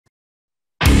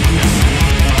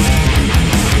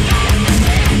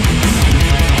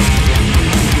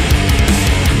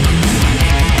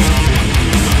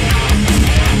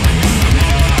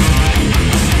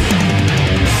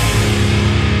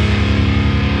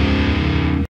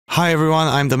Hi everyone,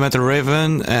 I'm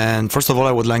TheMetalRaven, and first of all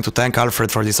I would like to thank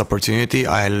Alfred for this opportunity.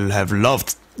 I have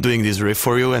loved doing this riff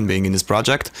for you and being in this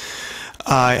project.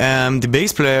 I am the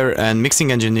bass player and mixing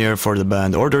engineer for the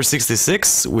band Order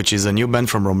 66, which is a new band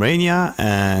from Romania,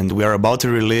 and we are about to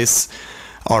release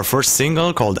our first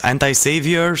single called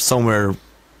Anti-Savior somewhere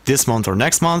this month or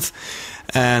next month,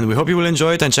 and we hope you will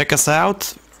enjoy it and check us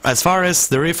out. As far as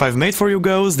the riff I've made for you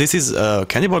goes, this is a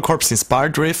Cannibal Corpse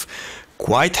inspired riff,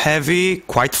 quite heavy,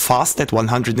 quite fast at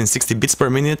 160 beats per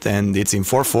minute, and it's in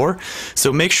 4/4,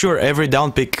 so make sure every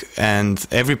downpick and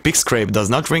every pick scrape does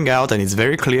not ring out and it's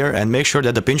very clear, and make sure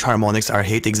that the pinch harmonics are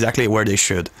hit exactly where they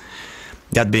should.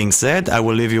 That being said, I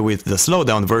will leave you with the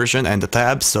slowdown version and the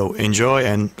tabs, so enjoy,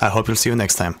 and I hope you'll see you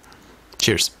next time.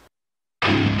 Cheers!